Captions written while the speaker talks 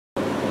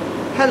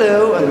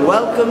Hello and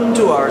welcome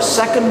to our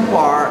second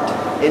part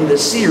in the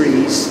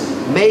series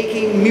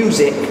Making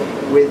Music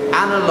with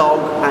Analog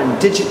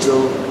and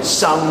Digital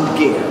Sound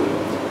Gear.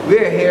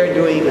 We're here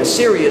doing a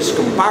serious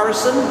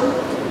comparison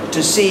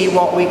to see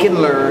what we can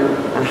learn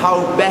and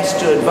how best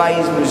to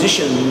advise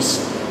musicians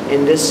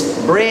in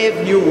this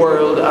brave new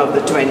world of the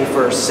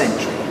 21st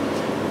century.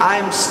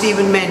 I'm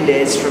Stephen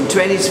Mendes from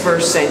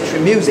 21st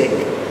Century Music,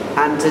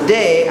 and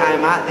today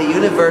I'm at the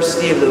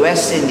University of the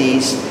West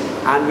Indies,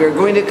 and we're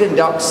going to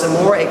conduct some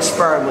more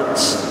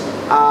experiments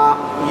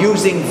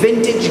using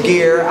vintage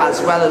gear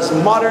as well as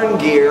modern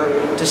gear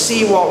to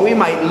see what we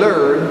might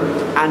learn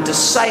and to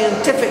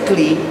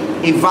scientifically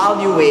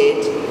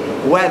evaluate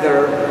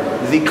whether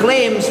the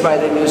claims by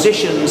the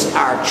musicians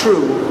are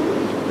true,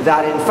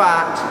 that in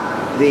fact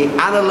the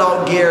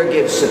analog gear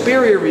gives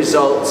superior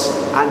results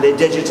and the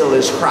digital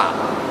is crap.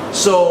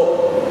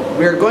 So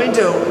we're going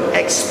to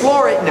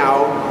explore it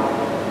now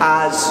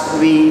as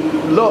we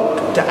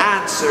look to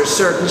answer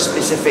certain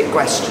specific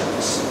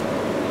questions.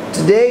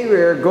 Today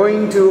we're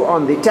going to,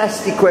 on the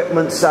test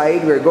equipment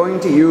side, we're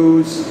going to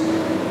use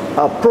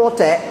a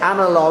Protec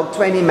analog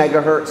 20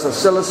 megahertz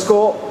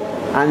oscilloscope,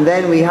 and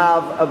then we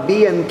have a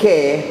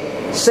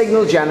B&K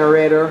signal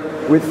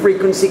generator with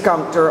frequency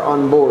counter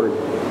on board.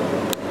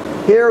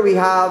 Here we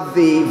have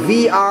the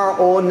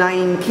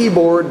VRO9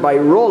 keyboard by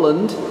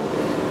Roland,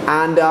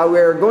 and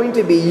we're going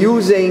to be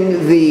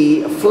using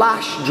the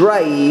flash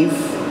drive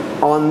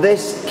on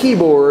this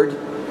keyboard.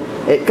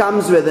 It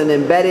comes with an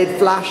embedded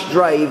flash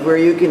drive where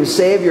you can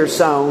save your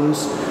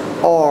sounds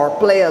or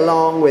play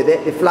along with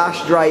it. The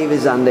flash drive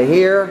is under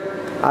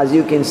here. As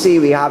you can see,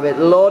 we have it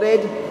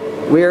loaded.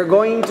 We're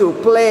going to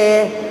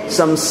play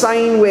some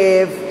sine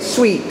wave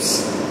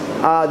sweeps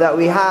that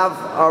we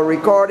have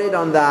recorded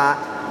on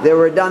that. They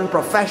were done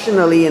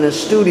professionally in a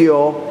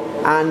studio,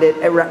 and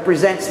it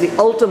represents the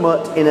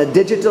ultimate in a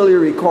digitally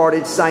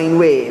recorded sine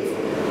wave.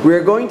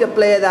 We're going to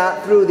play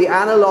that through the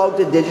analog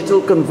to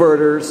digital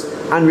converters,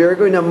 and we're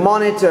going to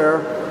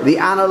monitor the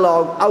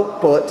analog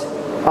output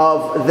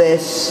of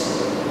this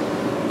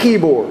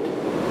keyboard.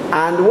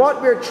 And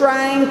what we're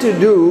trying to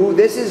do,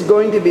 this is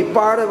going to be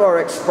part of our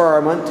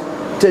experiment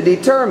to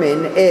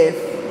determine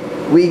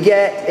if we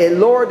get a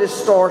lower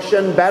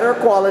distortion, better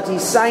quality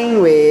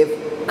sine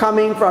wave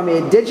coming from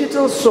a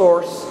digital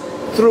source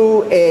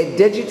through a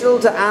digital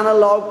to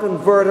analog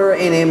converter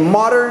in a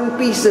modern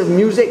piece of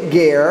music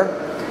gear.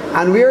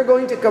 And we are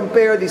going to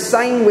compare the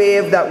sine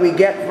wave that we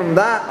get from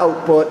that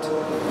output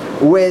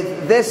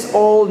with this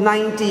old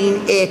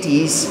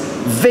 1980s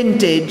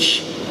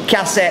vintage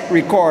cassette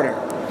recorder.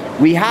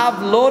 We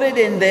have loaded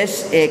in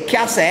this a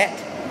cassette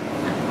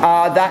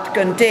that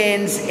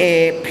contains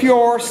a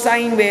pure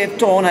sine wave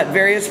tone at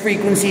various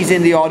frequencies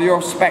in the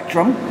audio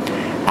spectrum,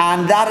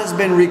 and that has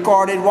been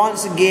recorded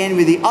once again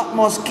with the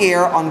utmost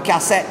care on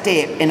cassette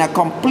tape in a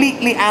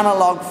completely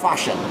analog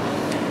fashion.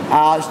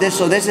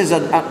 So this is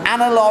an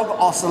analog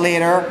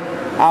oscillator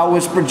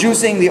was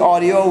producing the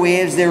audio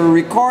waves. They were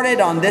recorded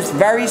on this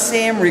very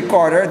same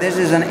recorder. This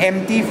is an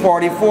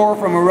MT44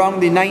 from around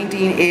the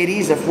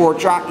 1980s, a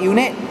 4-track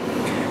unit.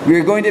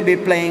 We're going to be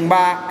playing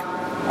back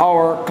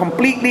our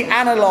completely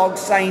analog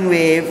sine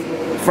wave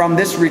from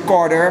this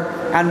recorder,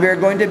 and we're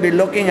going to be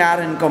looking at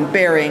and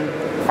comparing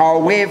our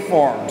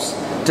waveforms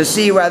to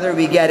see whether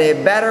we get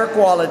a better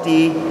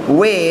quality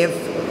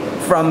wave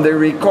from the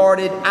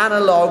recorded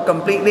analog,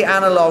 completely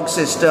analog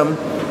system,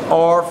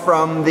 or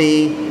from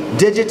the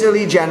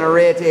digitally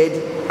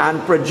generated and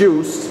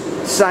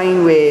produced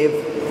sine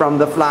wave from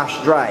the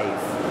flash drive.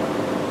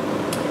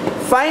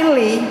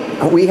 Finally,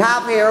 we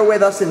have here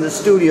with us in the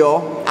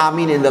studio,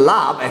 in the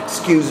lab,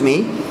 excuse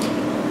me,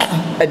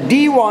 a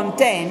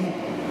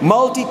D110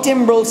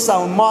 multi-timbral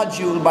sound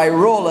module by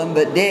Roland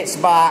that dates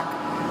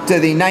back to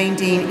the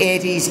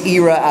 1980s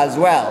era as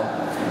well.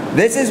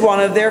 This is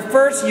one of their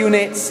first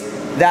units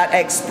that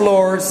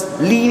explores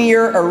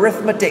linear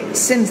arithmetic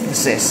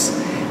synthesis,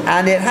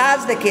 and it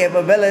has the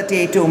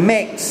capability to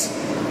mix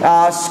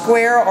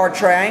square or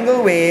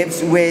triangle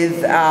waves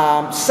with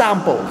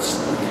samples.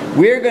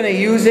 We're going to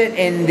use it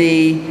in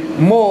the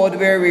mode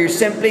where we're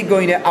simply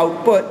going to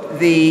output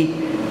the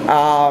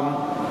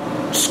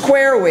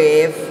square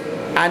wave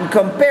and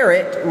compare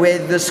it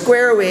with the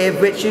square wave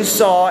which you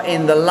saw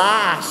in the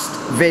last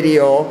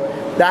video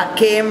that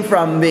came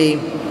from the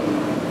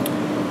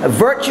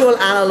virtual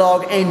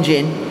analog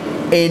engine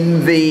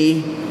in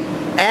the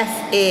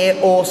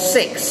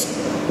FA06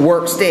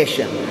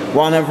 workstation,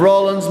 one of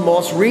Roland's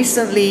most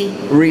recently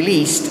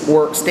released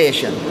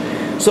workstation.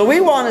 So we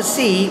want to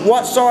see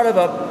what sort of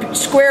a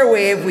square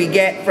wave we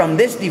get from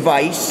this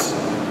device,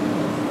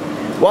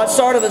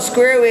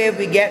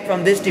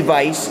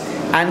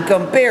 and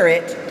compare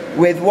it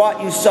with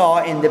what you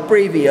saw in the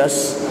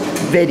previous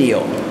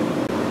video.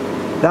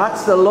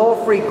 That's the low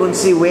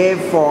frequency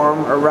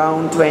waveform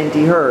around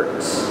 20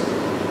 Hertz.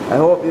 I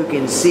hope you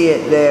can see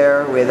it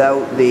there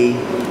without the...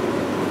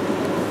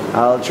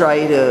 I'll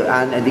try to...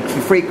 and the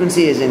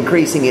frequency is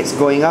increasing. It's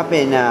going up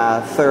in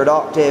third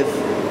octave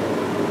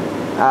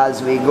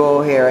as we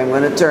go here. I'm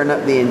going to turn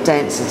up the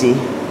intensity.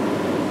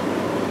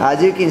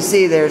 As you can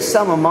see, there's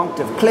some amount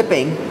of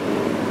clipping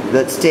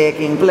that's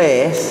taking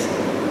place,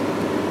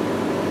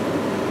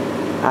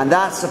 and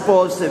that's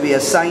supposed to be a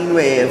sine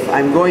wave.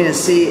 I'm going to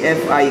see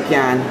if I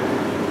can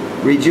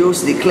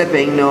reduce the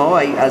clipping. No,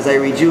 as I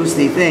reduce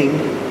the thing,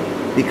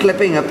 the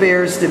clipping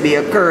appears to be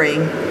occurring.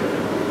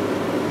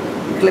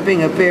 The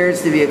clipping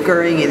appears to be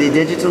occurring in the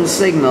digital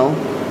signal,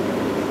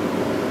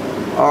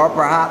 or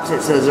perhaps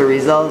it's as a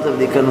result of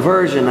the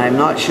conversion. I'm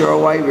not sure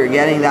why we're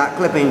getting that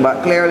clipping,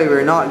 but clearly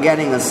we're not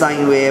getting a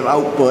sine wave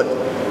output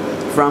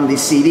from the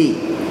CD.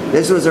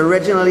 This was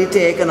originally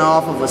taken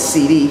off of a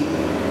CD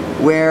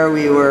where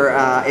we were,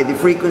 the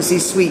frequency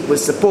sweep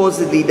was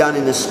supposedly done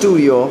in the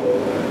studio.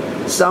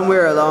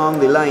 Somewhere along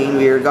the line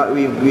we've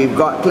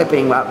got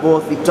clipping at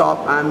both the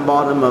top and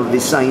bottom of the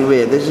sine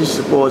wave. This is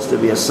supposed to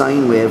be a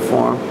sine wave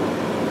form.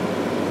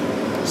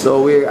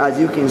 So as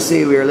you can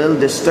see, we're a little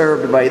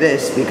disturbed by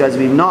this because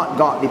we've not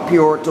got the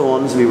pure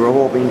tones we were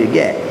hoping to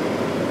get.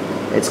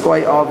 It's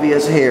quite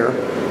obvious here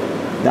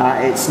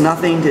that it's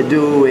nothing to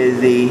do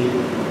with the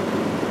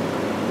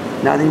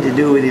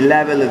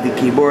level of the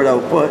keyboard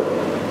output.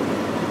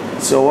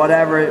 So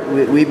whatever,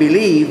 we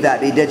believe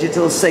that the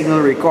digital signal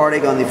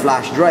recording on the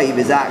flash drive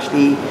is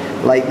actually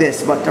like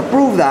this. But to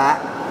prove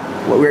that,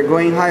 we're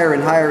going higher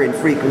and higher in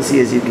frequency,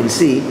 as you can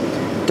see.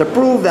 To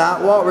prove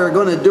that, what we're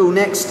going to do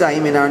next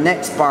time in our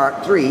next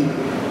part 3,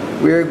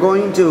 we're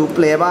going to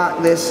play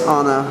back this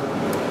on a,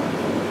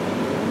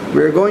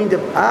 we're going to,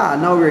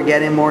 now we're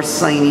getting more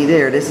siney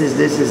there. This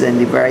is in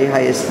the very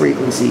highest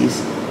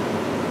frequencies.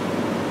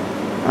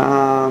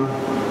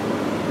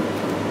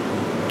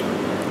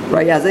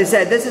 Right, as I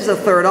said, this is a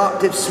third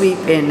octave sweep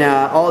in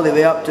all the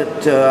way up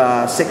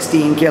to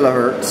 16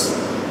 kilohertz.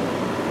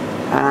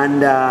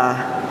 And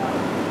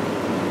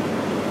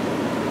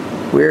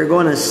we're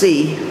going to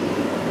see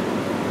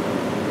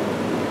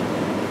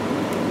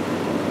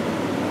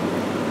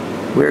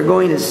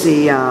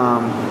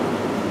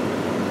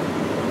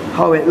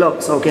how it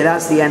looks. Okay,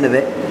 that's the end of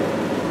it.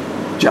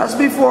 Just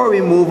before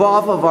we move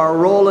off of our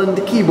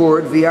Roland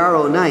keyboard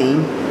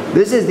VRO9,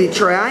 this is the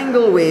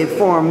triangle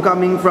waveform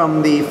coming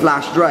from the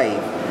flash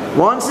drive.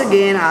 Once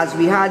again, as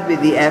we had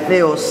with the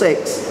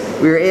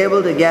FA06, we were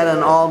able to get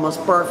an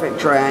almost perfect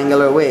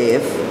triangular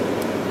wave.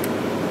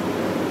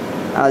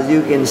 As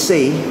you can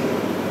see,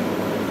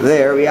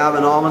 there we have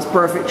an almost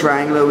perfect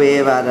triangular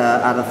wave at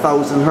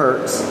 1000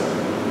 hertz,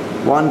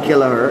 1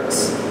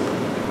 kilohertz.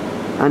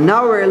 And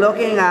now we're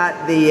looking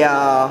at the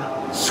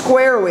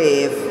square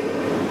wave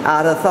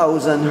at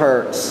 1000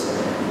 hertz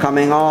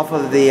coming off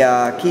of the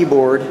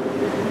keyboard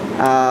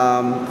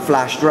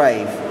flash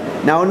drive.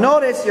 Now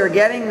notice you're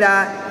getting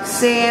that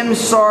same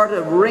sort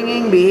of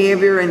ringing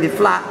behavior in the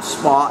flat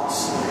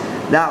spots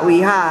that we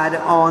had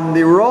on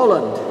the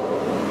Roland.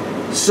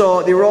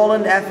 So the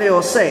Roland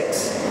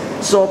FA06.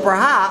 So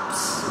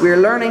perhaps we're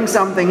learning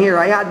something here.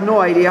 I had no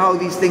idea how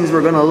these things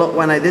were going to look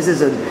when this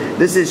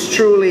is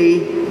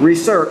truly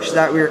research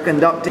that we're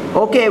conducting.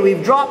 Okay,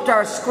 we've dropped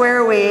our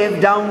square wave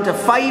down to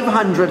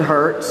 500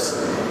 hertz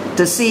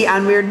to see,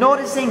 and we're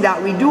noticing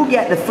that we do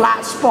get the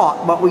flat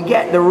spot, but we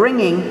get the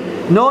ringing.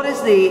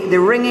 Notice the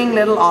ringing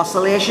little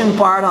oscillation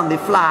part on the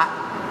flat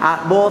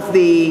at both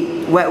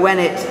the when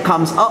it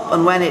comes up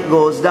and when it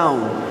goes down.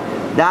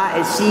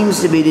 That seems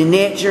to be the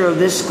nature of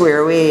this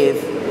square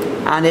wave,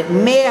 and it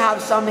may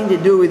have something to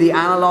do with the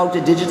analog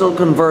to digital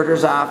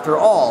converters after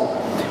all.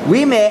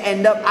 We may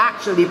end up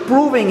actually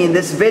proving in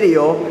this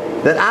video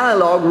that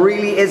analog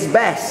really is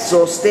best,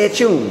 so stay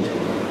tuned.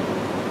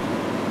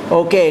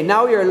 Okay,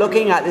 now you're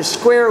looking at the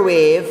square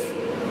wave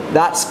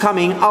that's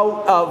coming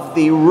out of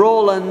the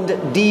Roland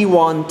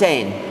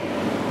D110.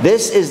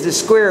 This is the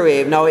square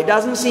wave. Now it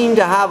doesn't seem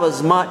to have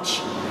as much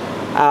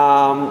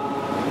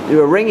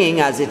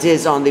ringing as it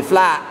is on the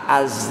flat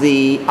as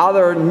the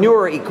other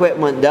newer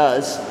equipment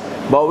does,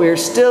 but we're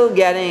still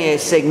getting a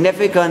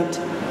significant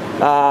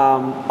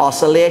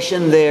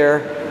oscillation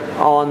there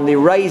on the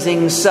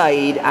rising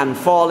side and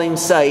falling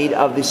side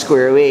of the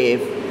square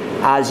wave,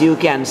 as you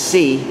can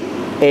see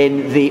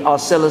in the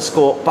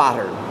oscilloscope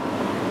pattern.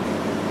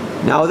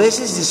 Now this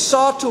is the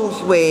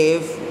sawtooth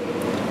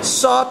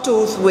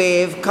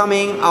wave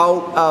coming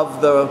out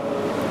of the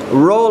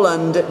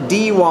Roland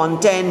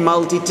D110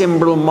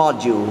 multi-timbral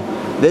module.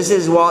 This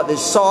is what the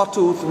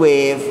sawtooth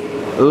wave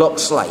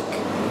looks like.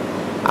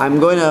 I'm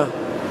going to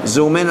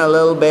zoom in a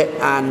little bit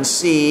and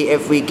see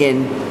if we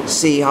can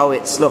see how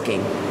it's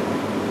looking.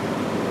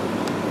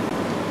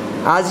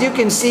 As you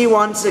can see,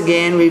 once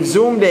again, we've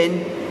zoomed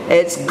in.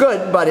 It's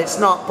good, but it's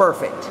not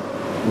perfect.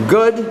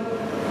 Good,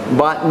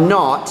 but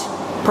not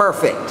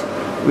perfect.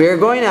 We're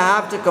going to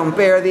have to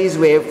compare these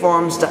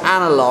waveforms to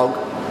analog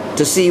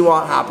to see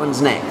what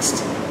happens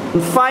next.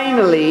 And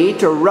finally,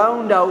 to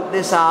round out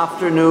this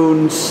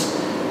afternoon's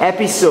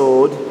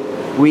episode,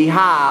 we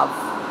have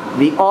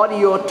the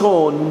audio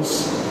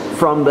tones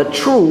from the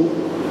true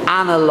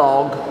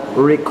analog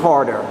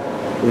recorder.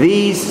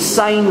 These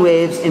sine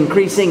waves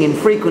increasing in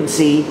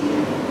frequency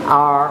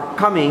are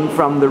coming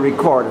from the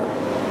recorder.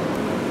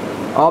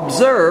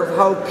 Observe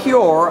how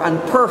pure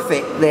and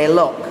perfect they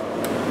look.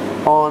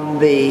 on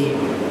the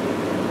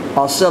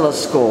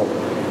oscilloscope.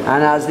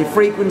 And as the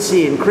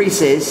frequency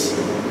increases,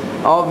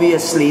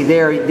 obviously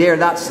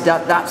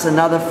that's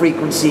another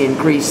frequency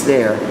increase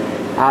there.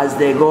 As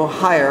they go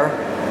higher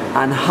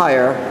and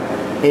higher,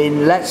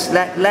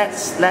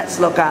 let's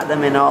look at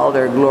them in all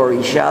their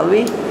glory, shall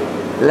we?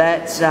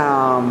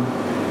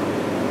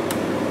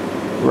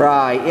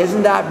 Right,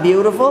 isn't that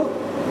beautiful?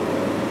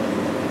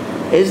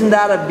 Isn't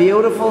that a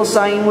beautiful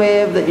sine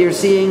wave that you're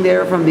seeing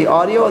there from the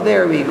audio?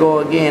 There we go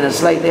again, a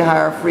slightly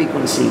higher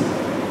frequency.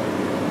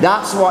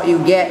 That's what you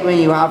get when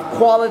you have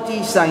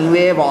quality sine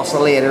wave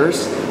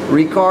oscillators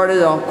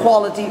recorded on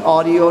quality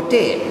audio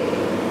tape.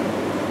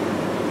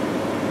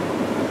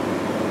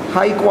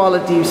 High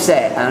quality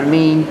set. I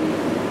mean,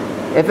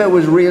 if it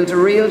was reel to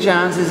reel,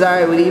 chances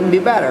are it would even be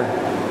better.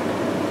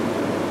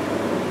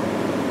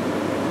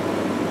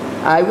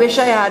 I wish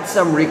I had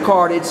some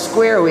recorded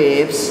square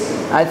waves.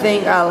 I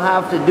think I'll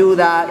have to do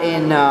that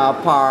in I'll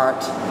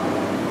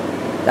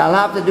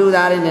have to do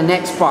that in the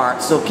next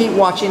part, so keep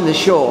watching the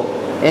show.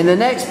 In the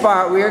next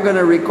part, we're going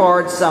to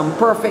record some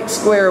perfect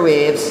square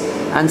waves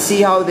and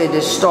see how they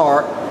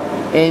distort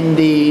in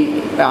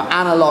the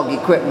analog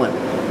equipment.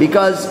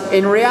 Because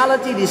in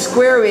reality, the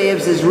square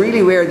waves is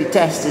really where the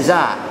test is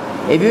at.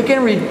 If you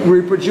can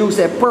reproduce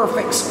a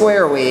perfect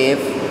square wave,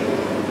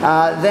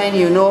 then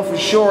you know for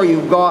sure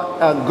you've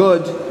got a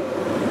good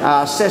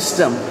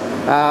system.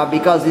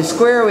 Because the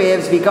square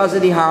waves, because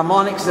of the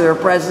harmonics that are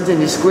present in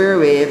the square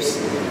waves,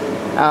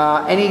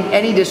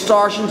 any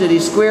distortion to the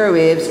square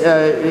waves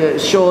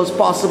shows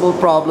possible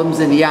problems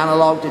in the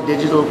analog to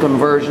digital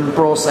conversion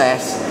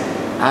process,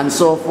 and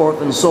so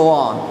forth and so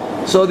on.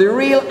 So the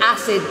real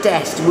acid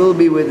test will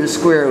be with the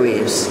square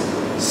waves.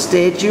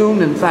 Stay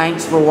tuned, and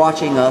thanks for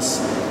watching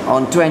us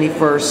on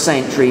 21st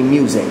Century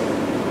Music.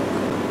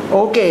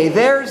 Okay,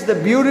 there's the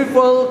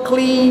beautiful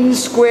clean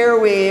square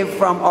wave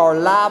from our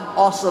lab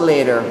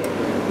oscillator.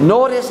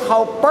 Notice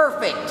how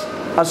perfect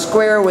a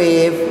square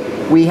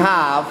wave we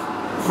have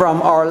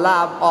from our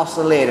lab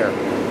oscillator.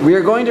 We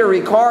are going to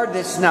record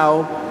this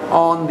now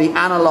on the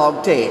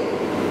analog tape.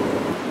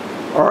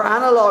 Our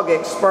analog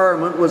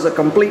experiment was a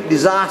complete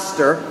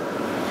disaster.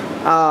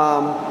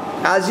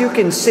 As you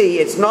can see,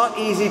 it's not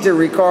easy to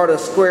record a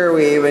square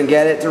wave and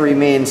get it to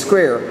remain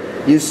square.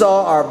 You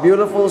saw our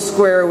beautiful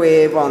square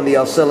wave on the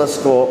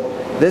oscilloscope.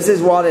 This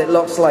is what it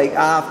looks like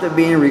after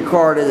being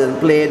recorded and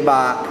played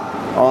back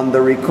on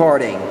the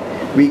recording.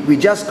 We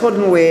just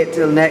couldn't wait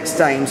till next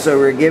time, so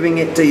we're giving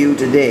it to you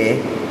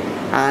today.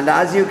 And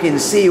as you can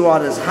see,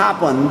 what has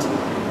happened,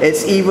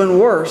 it's even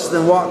worse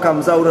than what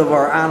comes out of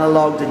our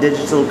analog to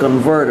digital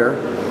converter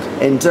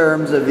in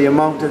terms of the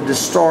amount of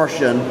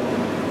distortion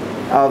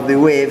of the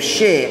wave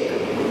shape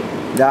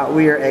that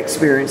we are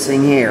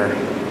experiencing here.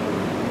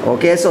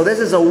 Okay, so this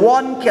is a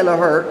 1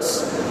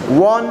 kilohertz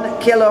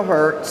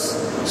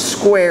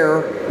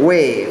square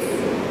wave.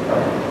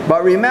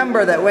 But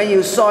remember that when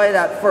you saw it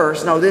at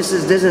first, now this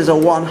is a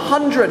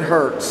 100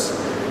 hertz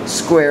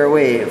square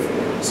wave.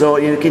 So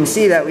you can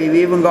see that we've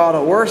even got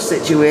a worse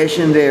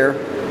situation there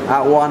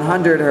at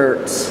 100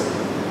 hertz.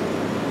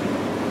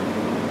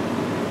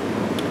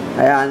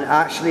 And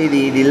actually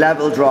the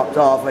level dropped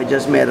off. I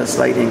just made a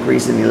slight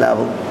increase in the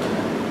level.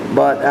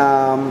 But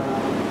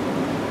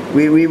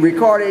we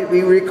recorded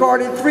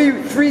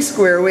three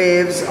square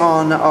waves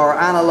on our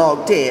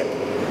analog tape.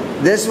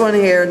 This one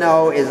here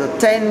now is a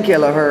 10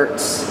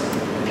 kilohertz.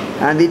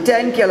 And the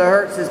 10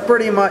 kilohertz is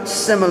pretty much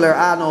similar.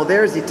 Ah no,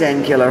 there's the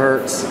 10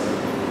 kilohertz.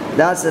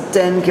 That's a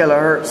 10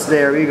 kilohertz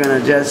there. We're going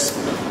to just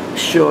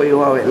show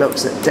you how it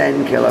looks at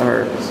 10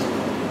 kilohertz.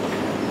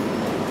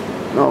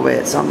 No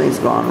wait, something's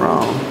gone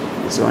wrong.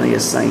 It's only a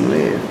sine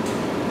wave.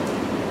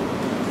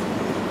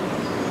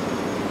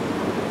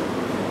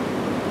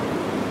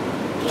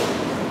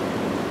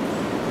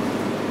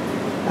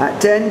 At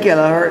 10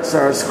 kilohertz,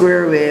 our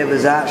square wave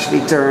is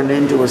actually turned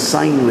into a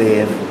sine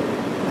wave,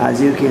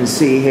 as you can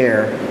see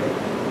here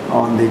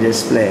on the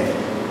display.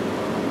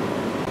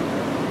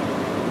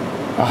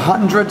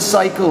 100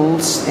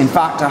 cycles, in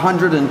fact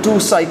 102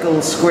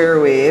 cycles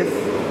square wave.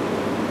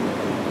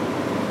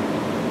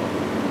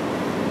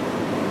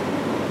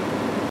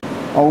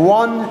 A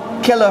 1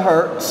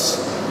 kilohertz,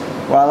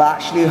 well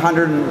actually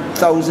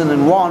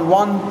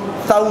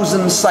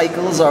 1,000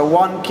 cycles are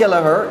 1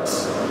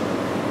 kilohertz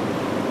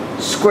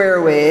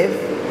square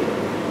wave.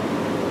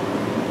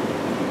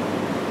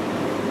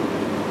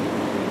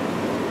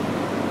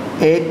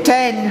 A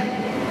 10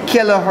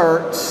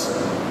 kilohertz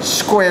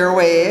square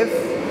wave.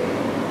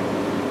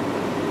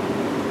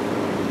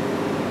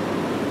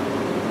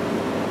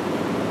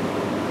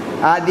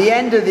 At the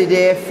end of the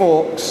day,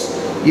 folks,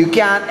 you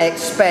can't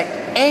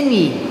expect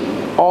any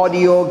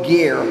audio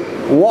gear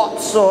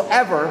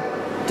whatsoever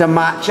to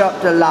match up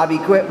to lab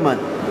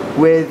equipment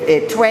with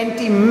a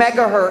 20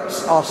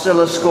 megahertz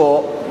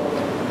oscilloscope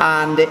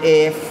and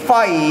a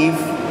 5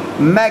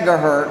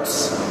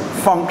 megahertz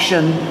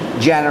function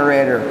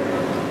generator.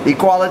 The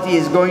quality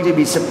is going to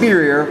be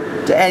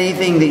superior to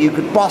anything that you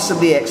could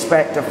possibly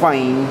expect to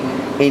find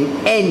in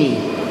any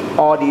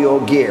audio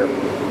gear.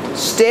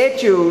 Stay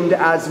tuned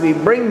as we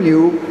bring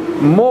you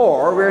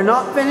more. We're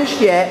not finished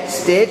yet.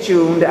 Stay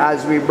tuned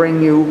as we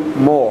bring you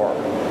more.